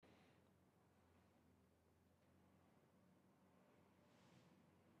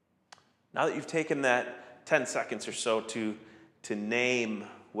Now that you've taken that 10 seconds or so to name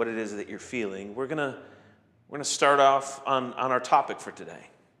what it is that you're feeling, we're gonna start off on our topic for today.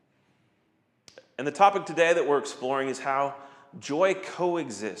 And the topic today that we're exploring is how joy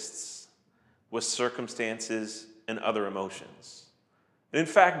coexists with circumstances and other emotions. And in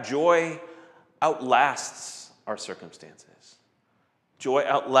fact, joy outlasts our circumstances. Joy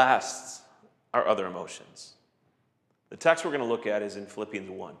outlasts our other emotions. The text we're going to look at is in Philippians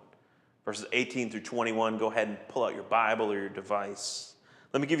 1, verses 18 through 21. Go ahead and pull out your Bible or your device.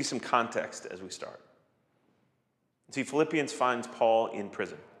 Let me give you some context as we start. See, Philippians finds Paul in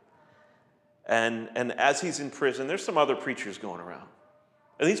prison. And as he's in prison, there's some other preachers going around.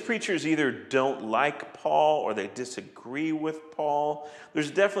 And these preachers either don't like Paul or they disagree with Paul. There's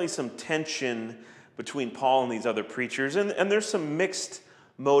definitely some tension between Paul and these other preachers. And there's some mixed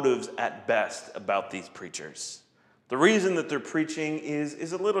motives at best about these preachers. The reason that they're preaching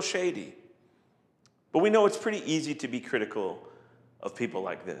is a little shady. But we know it's pretty easy to be critical of people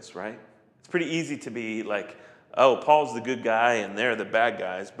like this, right? It's pretty easy to be like, oh, Paul's the good guy and they're the bad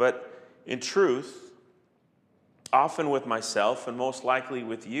guys. But in truth, often with myself and most likely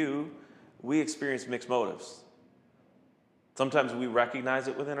with you, we experience mixed motives. Sometimes we recognize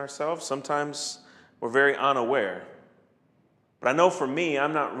it within ourselves. Sometimes we're very unaware. But I know for me,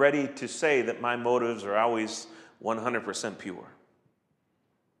 I'm not ready to say that my motives are always 100% pure.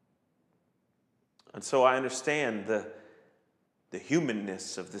 And so I understand the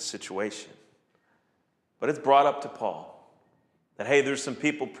humanness of this situation. But it's brought up to Paul that, hey, there's some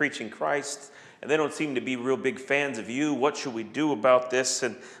people preaching Christ and they don't seem to be real big fans of you. What should we do about this?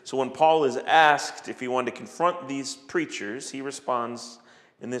 And so when Paul is asked if he wanted to confront these preachers, he responds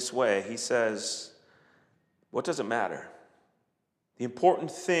in this way. He says, what does it matter? The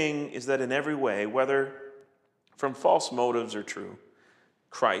important thing is that in every way, whether from false motives or true,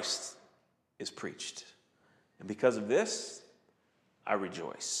 Christ is preached. And because of this, I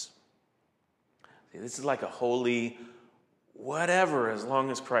rejoice. See, this is like a holy whatever as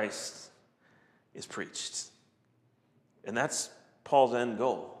long as Christ is preached. And that's Paul's end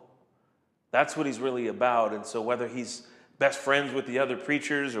goal. That's what he's really about. And so whether he's best friends with the other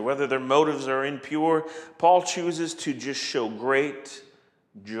preachers or whether their motives are impure, Paul chooses to just show great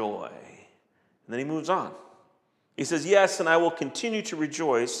joy. And then he moves on. He says, yes, and I will continue to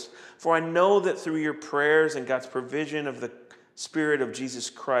rejoice, for I know that through your prayers and God's provision of the Spirit of Jesus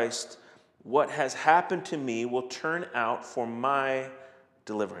Christ, what has happened to me will turn out for my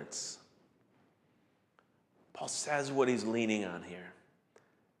deliverance. Paul says what he's leaning on here.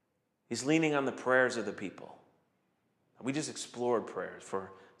 He's leaning on the prayers of the people. We just explored prayers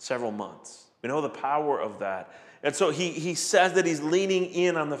for several months. We know the power of that. And so he says that he's leaning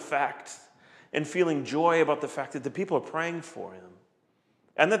in on the fact and feeling joy about the fact that the people are praying for him.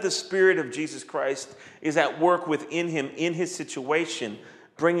 And that the Spirit of Jesus Christ is at work within him in his situation,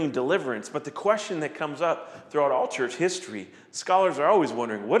 bringing deliverance. But the question that comes up throughout all church history, scholars are always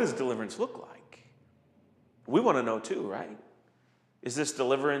wondering, what does deliverance look like? We want to know too, right? Is this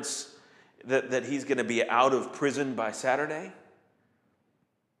deliverance that he's going to be out of prison by Saturday?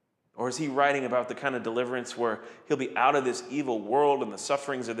 Or is he writing about the kind of deliverance where he'll be out of this evil world and the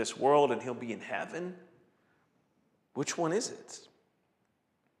sufferings of this world and he'll be in heaven? Which one is it?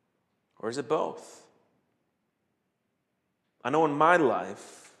 Or is it both? I know in my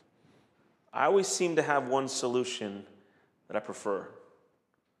life, I always seem to have one solution that I prefer.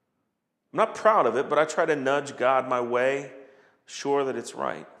 I'm not proud of it, but I try to nudge God my way, sure that it's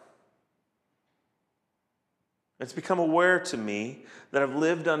right. It's become aware to me that I've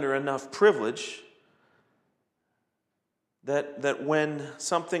lived under enough privilege that when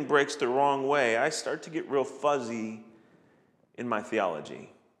something breaks the wrong way, I start to get real fuzzy in my theology.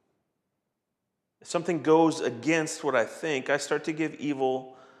 If something goes against what I think, I start to give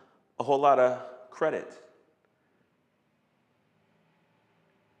evil a whole lot of credit.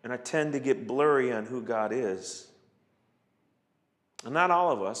 And I tend to get blurry on who God is. And not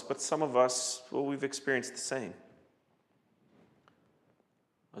all of us, but some of us, well, we've experienced the same.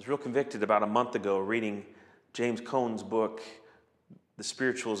 I was real convicted about a month ago reading James Cone's book, The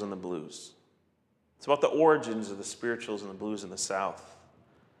Spirituals and the Blues. It's about the origins of the spirituals and the blues in the South.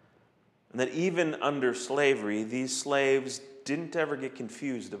 And that even under slavery, these slaves didn't ever get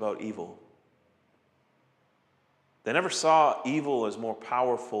confused about evil. They never saw evil as more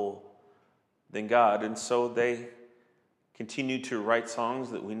powerful than God, and so they continued to write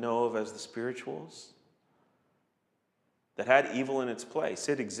songs that we know of as the spirituals that had evil in its place.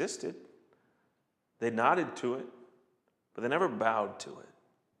 It existed. They nodded to it, but they never bowed to it.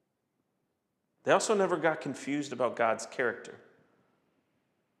 They also never got confused about God's character.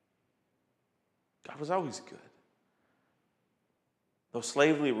 God was always good. Though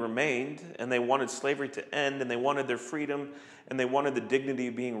slavery remained, and they wanted slavery to end, and they wanted their freedom, and they wanted the dignity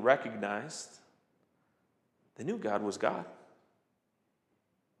of being recognized, they knew God was God.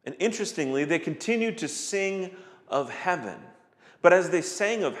 And interestingly, they continued to sing of heaven. But as they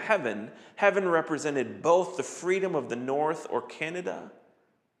sang of heaven, heaven represented both the freedom of the North or Canada,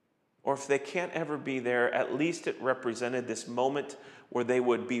 or if they can't ever be there, at least it represented this moment where they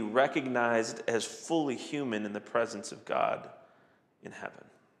would be recognized as fully human in the presence of God in heaven.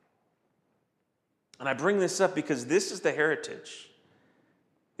 And I bring this up because this is the heritage.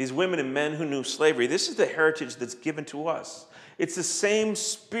 These women and men who knew slavery, this is the heritage that's given to us. It's the same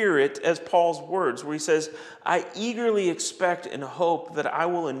spirit as Paul's words, where he says, I eagerly expect and hope that I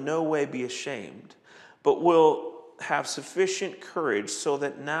will in no way be ashamed, but will have sufficient courage so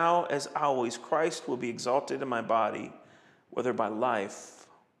that now, as always, Christ will be exalted in my body, whether by life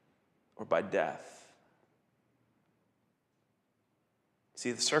or by death.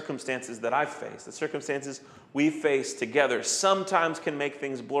 See, the circumstances that I face, the circumstances we face together, sometimes can make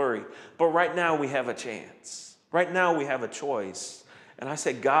things blurry. But right now we have a chance. Right now we have a choice. And I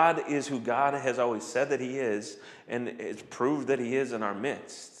say God is who God has always said that he is, and it's proved that he is in our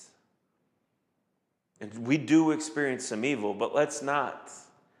midst. And we do experience some evil, but let's not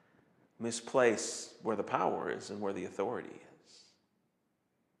misplace where the power is and where the authority is.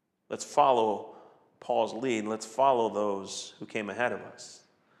 Let's follow Paul's lead. Let's follow those who came ahead of us.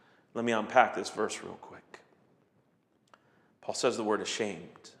 Let me unpack this verse real quick. Paul says the word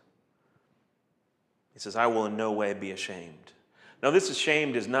ashamed. He says, I will in no way be ashamed. Now, this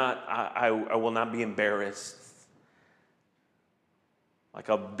ashamed is not, I will not be embarrassed. Like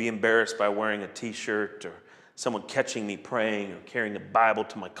I'll be embarrassed by wearing a t-shirt or someone catching me praying or carrying a Bible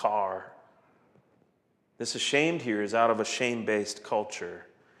to my car. This ashamed here is out of a shame-based culture.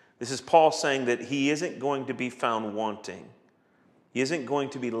 This is Paul saying that he isn't going to be found wanting. He isn't going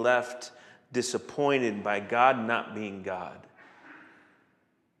to be left disappointed by God not being God.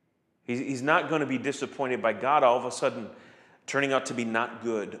 He's not going to be disappointed by God all of a sudden turning out to be not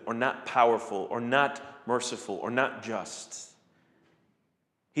good or not powerful or not merciful or not just.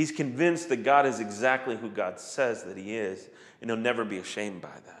 He's convinced that God is exactly who God says that he is, and he'll never be ashamed by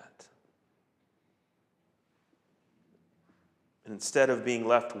that. And instead of being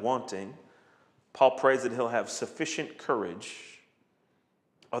left wanting, Paul prays that he'll have sufficient courage.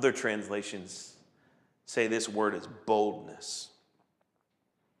 Other translations say this word is boldness.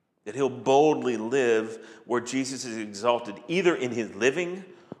 That he'll boldly live where Jesus is exalted, either in his living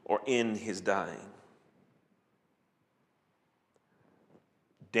or in his dying.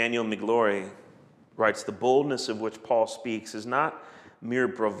 Daniel McGlory writes, the boldness of which Paul speaks is not mere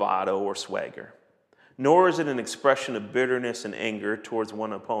bravado or swagger, nor is it an expression of bitterness and anger towards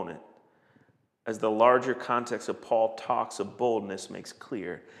one opponent. As the larger context of Paul talks of boldness makes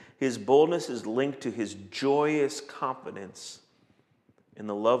clear, his boldness is linked to his joyous confidence in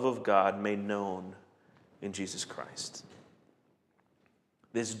the love of God made known in Jesus Christ.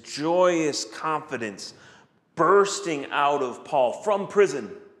 This joyous confidence bursting out of Paul from prison,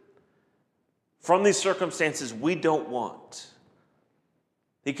 from these circumstances we don't want.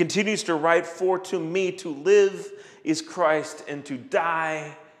 He continues to write, for to me to live is Christ and to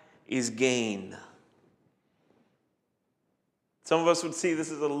die is gain. Some of us would see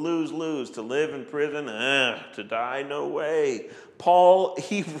this as a lose-lose, to live in prison, to die, no way. Paul,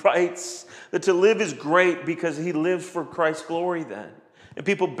 he writes that to live is great because he lives for Christ's glory then. And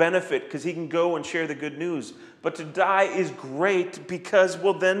people benefit because he can go and share the good news. But to die is great because,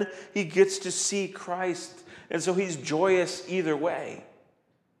 well, then he gets to see Christ. And so he's joyous either way.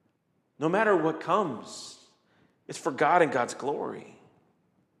 No matter what comes, it's for God and God's glory.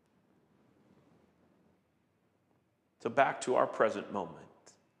 So back to our present moment.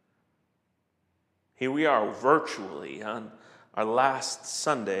 Here we are virtually on our last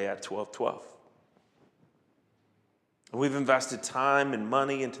Sunday at 12:12. We've invested time and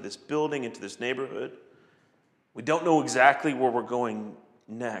money into this building, into this neighborhood. We don't know exactly where we're going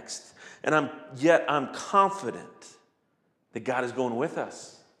next. And I'm confident that God is going with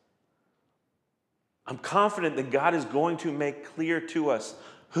us. I'm confident that God is going to make clear to us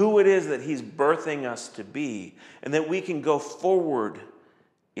who it is that he's birthing us to be, and that we can go forward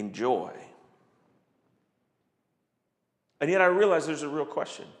in joy. And yet I realize there's a real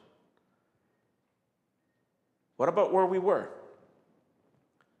question. What about where we were?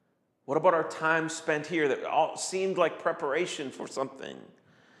 What about our time spent here that all seemed like preparation for something?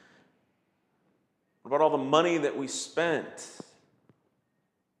 What about all the money that we spent?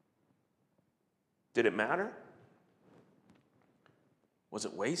 Did it matter? Was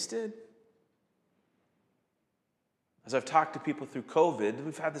it wasted? As I've talked to people through COVID,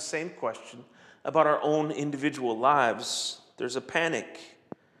 we've had the same question about our own individual lives. There's a panic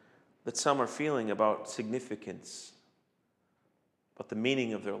that some are feeling about significance, about the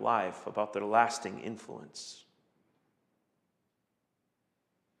meaning of their life, about their lasting influence.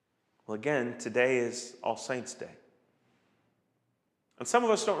 Well, again, today is All Saints' Day. And some of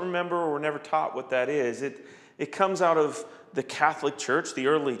us don't remember or were never taught what that is. It comes out of the Catholic Church, the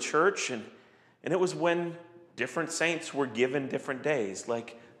early church, and it was when different saints were given different days,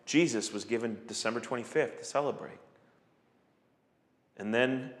 like Jesus was given December 25th to celebrate. And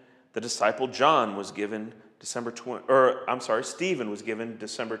then the disciple John was given Stephen was given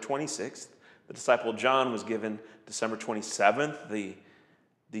December 26th. The disciple John was given December 27th.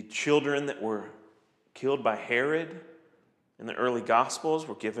 The children that were killed by Herod in the early Gospels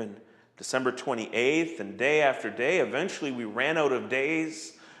were given December 28th, and day after day. Eventually we ran out of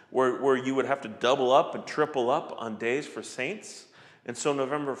days where you would have to double up and triple up on days for saints. And so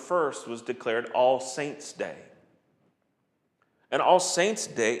November 1st was declared All Saints' Day. And All Saints'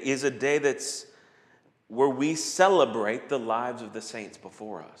 Day is a day that's where we celebrate the lives of the saints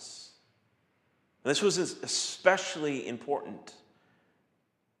before us. And this was especially important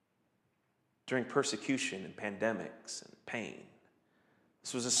during persecution and pandemics and pain.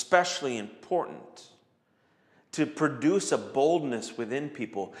 This was especially important to produce a boldness within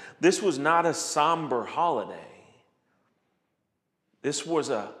people. This was not a somber holiday. This was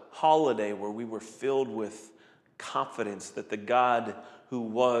a holiday where we were filled with confidence that the God who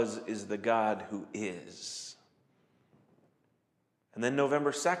was is the God who is. And then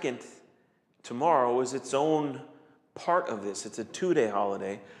November 2nd, tomorrow, is its own part of this. It's a 2-day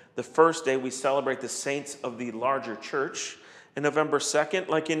holiday. The first day we celebrate the saints of the larger church. And November 2nd,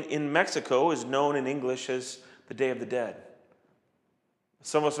 like in Mexico, is known in English as the Day of the Dead.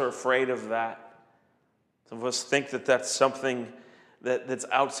 Some of us are afraid of that. Some of us think that that's something that's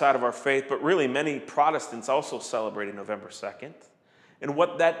outside of our faith, but really many Protestants also celebrated November 2nd. And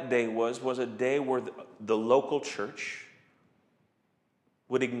what that day was a day where the local church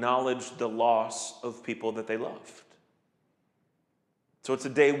would acknowledge the loss of people that they loved. So it's a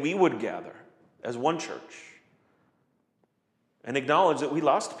day we would gather as one church and acknowledge that we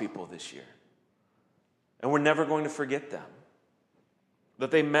lost people this year. And we're never going to forget them.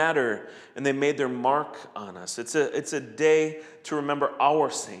 That they matter and they made their mark on us. It's a day to remember our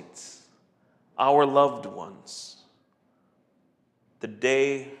saints, our loved ones. The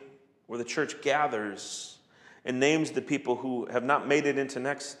day where the church gathers and names the people who have not made it into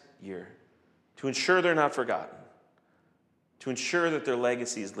next year to ensure they're not forgotten, to ensure that their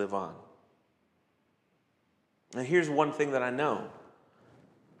legacies live on. And here's one thing that I know.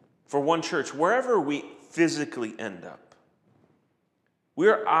 For one church, wherever we physically end up, we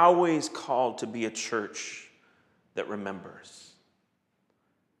are always called to be a church that remembers.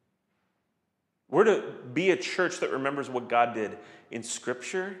 We're to be a church that remembers what God did in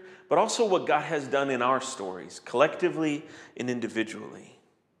Scripture, but also what God has done in our stories, collectively and individually.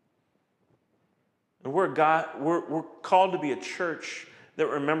 And we're called to be a church that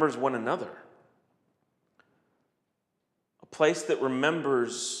remembers one another. A place that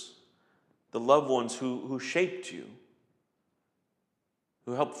remembers the loved ones who shaped you,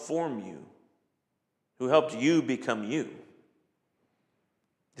 who helped form you, who helped you become you.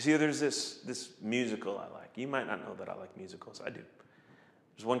 You see, there's this musical I like. You might not know that I like musicals. I do.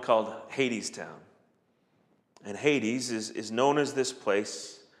 There's one called Hadestown. And Hades is known as this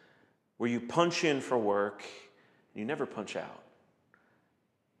place where you punch in for work and you never punch out.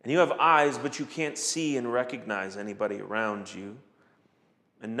 And you have eyes, but you can't see and recognize anybody around you.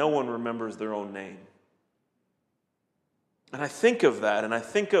 And no one remembers their own name. And I think of that, and I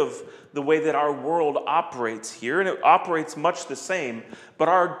think of the way that our world operates here, and it operates much the same, but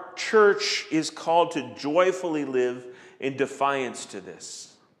our church is called to joyfully live in defiance to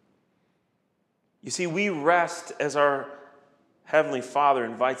this. You see, we rest as our Heavenly Father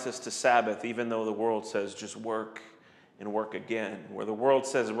invites us to Sabbath, even though the world says just work and work again. Where the world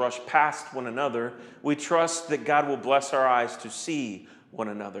says rush past one another, we trust that God will bless our eyes to see one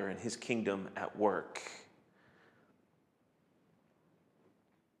another and His kingdom at work.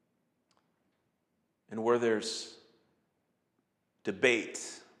 And where there's debate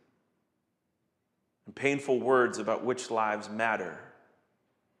and painful words about which lives matter,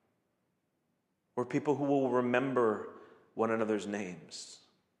 we're people who will remember one another's names,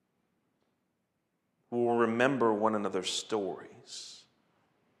 who will remember one another's stories.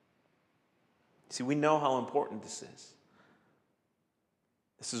 See, we know how important this is.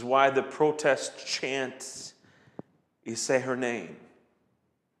 This is why the protest chant is say her name.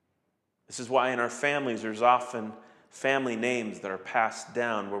 This is why in our families there's often family names that are passed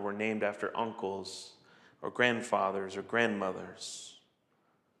down where we're named after uncles or grandfathers or grandmothers.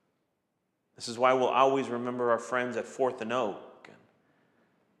 This is why we'll always remember our friends at Fourth and Oak. And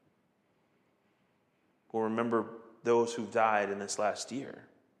we'll remember those who've died in this last year.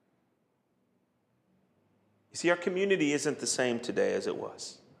 You see, our community isn't the same today as it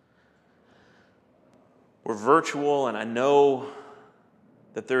was. We're virtual, and I know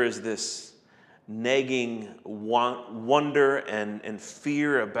that there is this nagging wonder and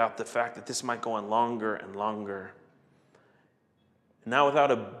fear about the fact that this might go on longer and longer. And now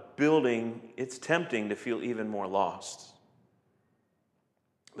without a building, it's tempting to feel even more lost.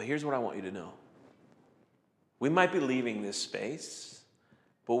 But here's what I want you to know. We might be leaving this space,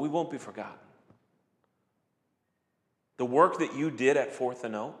 but we won't be forgotten. The work that you did at Fourth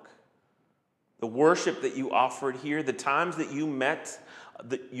and Oak, the worship that you offered here, the times that you met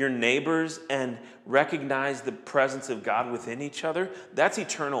your neighbors and recognized the presence of God within each other, that's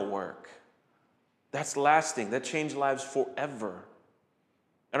eternal work. That's lasting. That changed lives forever.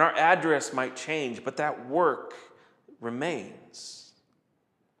 And our address might change, but that work remains.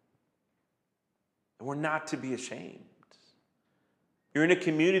 And we're not to be ashamed. You're in a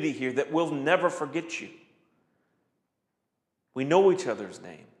community here that will never forget you. We know each other's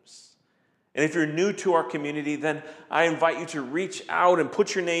names. And if you're new to our community, then I invite you to reach out and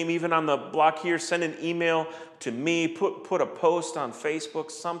put your name even on the block here. Send an email to me. Put a post on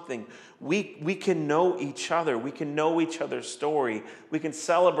Facebook, something. We can know each other. We can know each other's story. We can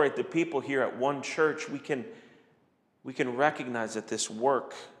celebrate the people here at One Church. We can recognize that this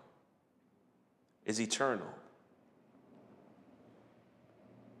work is eternal.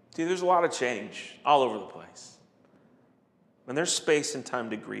 See, there's a lot of change all over the place. And there's space and time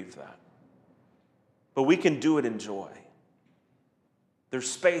to grieve that. But we can do it in joy. There's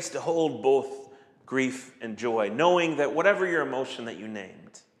space to hold both grief and joy, knowing that whatever your emotion that you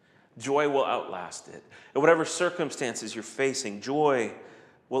named, joy will outlast it. And whatever circumstances you're facing, joy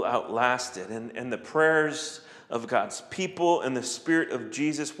will outlast it. And the prayers of God's people and the Spirit of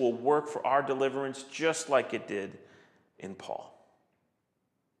Jesus will work for our deliverance just like it did in Paul.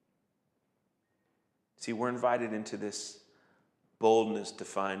 See, we're invited into this boldness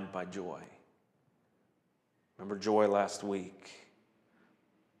defined by joy. Remember joy last week.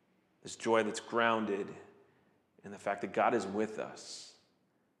 This joy that's grounded in the fact that God is with us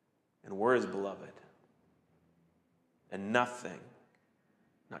and we're His beloved. And nothing,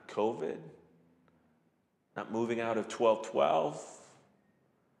 not COVID, not moving out of 12-12,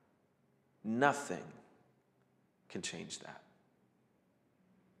 nothing can change that.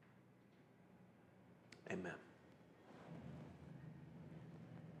 Amen.